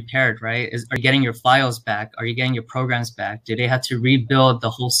being repaired, right? Are you getting your files back? Are you getting your programs back? Do they have to rebuild the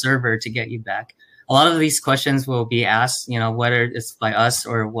whole server to get you back? A lot of these questions will be asked, whether it's by us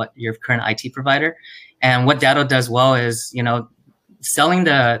or what your current IT provider. And what Datto does well is, selling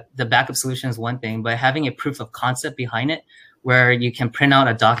the backup solution is one thing, but having a proof of concept behind it, where you can print out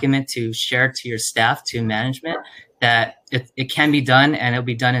a document to share to your staff, to management, that it can be done and it'll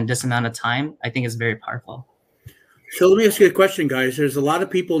be done in this amount of time, I think is very powerful. So let me ask you a question, guys. There's a lot of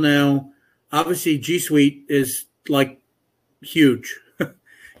people now, obviously G Suite is like huge.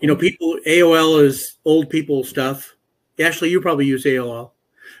 People, AOL is old people stuff. Ashley, you probably use AOL.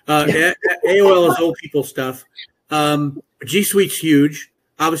 AOL is old people stuff. G Suite's huge.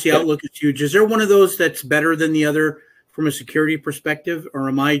 Obviously Outlook is huge. Is there one of those that's better than the other from a security perspective, or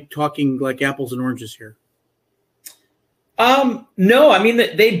am I talking like apples and oranges here? No, I mean,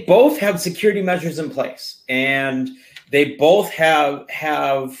 they both have security measures in place, and they both have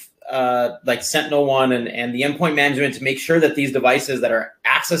like Sentinel-1 and the endpoint management to make sure that these devices that are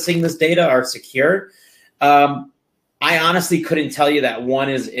accessing this data are secure. I honestly couldn't tell you that one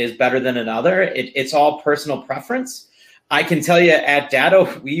is better than another. It's all personal preference. I can tell you at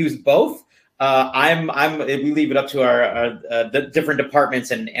Datto, we use both. We leave it up to our the different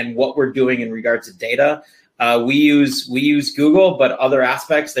departments and what we're doing in regards to data. We use Google, but other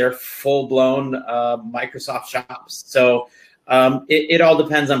aspects, they're full blown Microsoft shops. So it all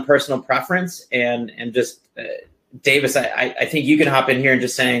depends on personal preference and just Davis. I think you can hop in here and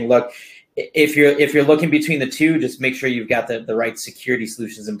just saying, look, if you're looking between the two, just make sure you've got the right security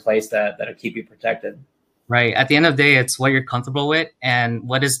solutions in place that'll keep you protected. Right. At the end of the day, it's what you're comfortable with and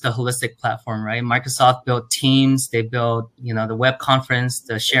what is the holistic platform, right? Microsoft built Teams, they built, the web conference,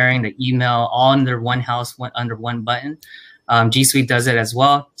 the sharing, the email, all under one house, under one button. G Suite does it as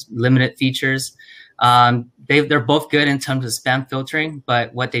well, limited features. They're both good in terms of spam filtering,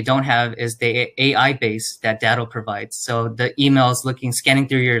 but what they don't have is the AI base that Datto provides. So the email is scanning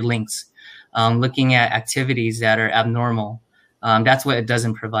through your links, looking at activities that are abnormal. That's what it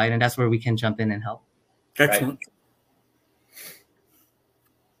doesn't provide, and that's where we can jump in and help. Excellent. Right.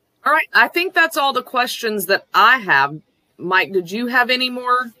 All right. I think that's all the questions that I have. Mike, did you have any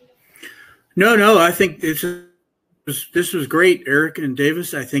more? No. I think this was great, Eric and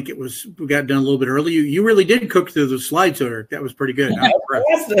Davis. I think we got done a little bit early. You really did cook through the slides, Eric. That was pretty good.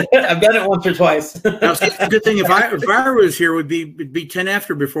 I've done it once or twice. Now, it's a good thing if I was here, it'd be 10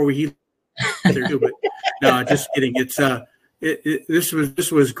 after before we heat there too. But no, just kidding. It's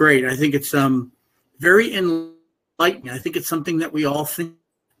this was great. I think it's very enlightening. I think it's something that we all think,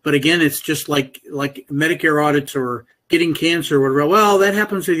 but again, it's just like Medicare audits or getting cancer or whatever. Well, that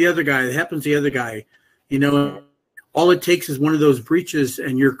happens to the other guy. That happens to the other guy. All it takes is one of those breaches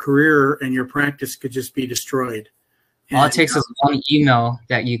and your career and your practice could just be destroyed. All it takes is one email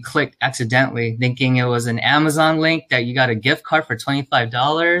that you clicked accidentally thinking it was an Amazon link that you got a gift card for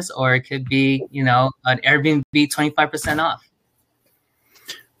 $25, or it could be, an Airbnb 25% off.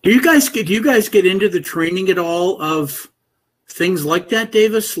 Do you guys get into the training at all of things like that,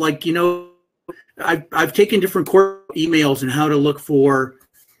 Davis? Like, I've taken different core emails and how to look for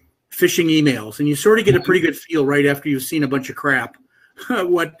phishing emails, and you sort of get a pretty good feel right after you've seen a bunch of crap,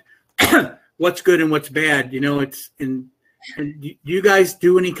 what's good and what's bad. And do you guys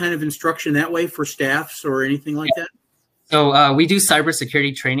do any kind of instruction that way for staffs or anything like that? So we do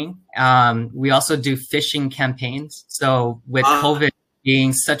cybersecurity training. We also do phishing campaigns. So with COVID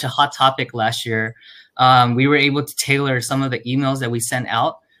being such a hot topic last year, we were able to tailor some of the emails that we sent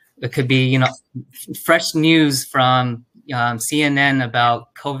out. It could be, fresh news from CNN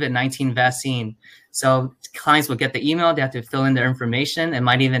about COVID-19 vaccine. So clients will get the email, they have to fill in their information. It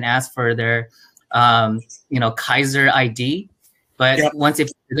might even ask for their, Kaiser ID. But yep. Once they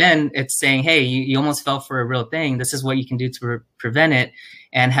put it in, it's saying, hey, you almost fell for a real thing. This is what you can do to prevent it.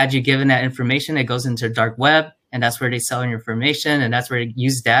 And had you given that information, it goes into dark web, and that's where they sell your information, and that's where they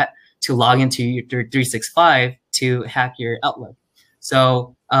use that to log into your 365 to hack your Outlook.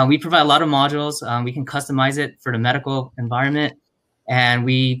 So we provide a lot of modules. We can customize it for the medical environment, and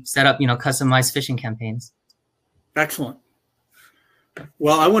we set up, customized phishing campaigns. Excellent.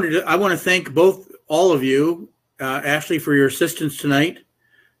 Well, I want to thank all of you, Ashley, for your assistance tonight,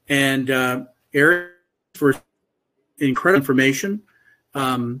 and Eric for incredible information.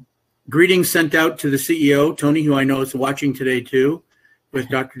 Greetings sent out to the CEO, Tony, who I know is watching today too, with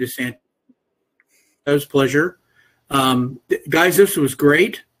Dr. DeSantis. It was a pleasure. Guys, this was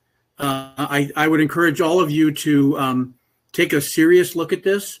great. I would encourage all of you to take a serious look at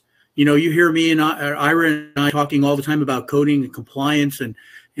this. You hear me and Ira and I talking all the time about coding and compliance and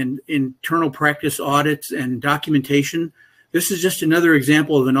internal practice audits and documentation. This is just another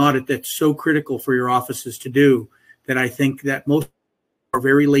example of an audit that's so critical for your offices to do that I think that most are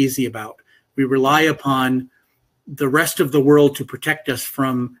very lazy about. We rely upon the rest of the world to protect us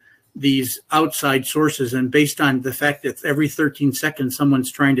from these outside sources, and based on the fact that every 13 seconds someone's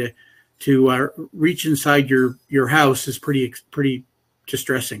trying to reach inside your house is pretty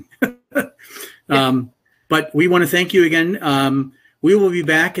distressing. But we want to thank you again. We will be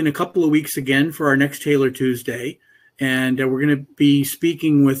back in a couple of weeks again for our next Taylor Tuesday, and we're going to be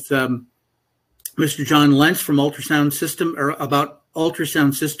speaking with Mr. John Lentz from Ultrasound System, or about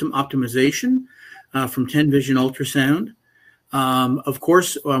ultrasound system optimization from 10 Vision Ultrasound. Of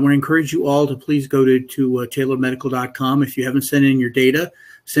course, I want to encourage you all to please go to taylormedical.com. If you haven't sent in your data,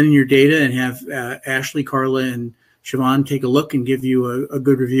 send in your data and have Ashley, Carla, and Siobhan take a look and give you a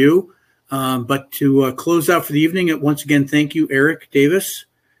good review. But to close out for the evening, once again, thank you, Eric Davis.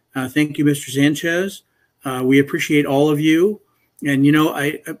 Thank you, Mr. Sanchez. We appreciate all of you. And,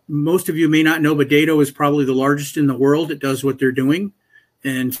 most of you may not know, but Datto is probably the largest in the world that does what they're doing.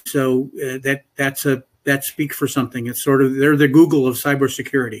 And so that speaks for something. It's sort of, they're the Google of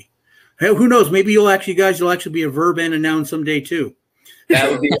cybersecurity. Hey, who knows? Maybe you'll actually be a verb and a noun someday too.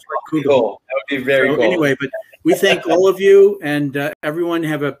 That would be cool. That would be very cool. Anyway, but we thank all of you, and everyone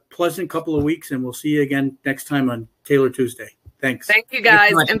have a pleasant couple of weeks, and we'll see you again next time on Taylor Tuesday. Thanks. Thank you,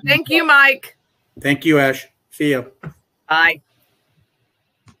 guys. And thank you, Mike. Thank you, Ash. See you. Bye.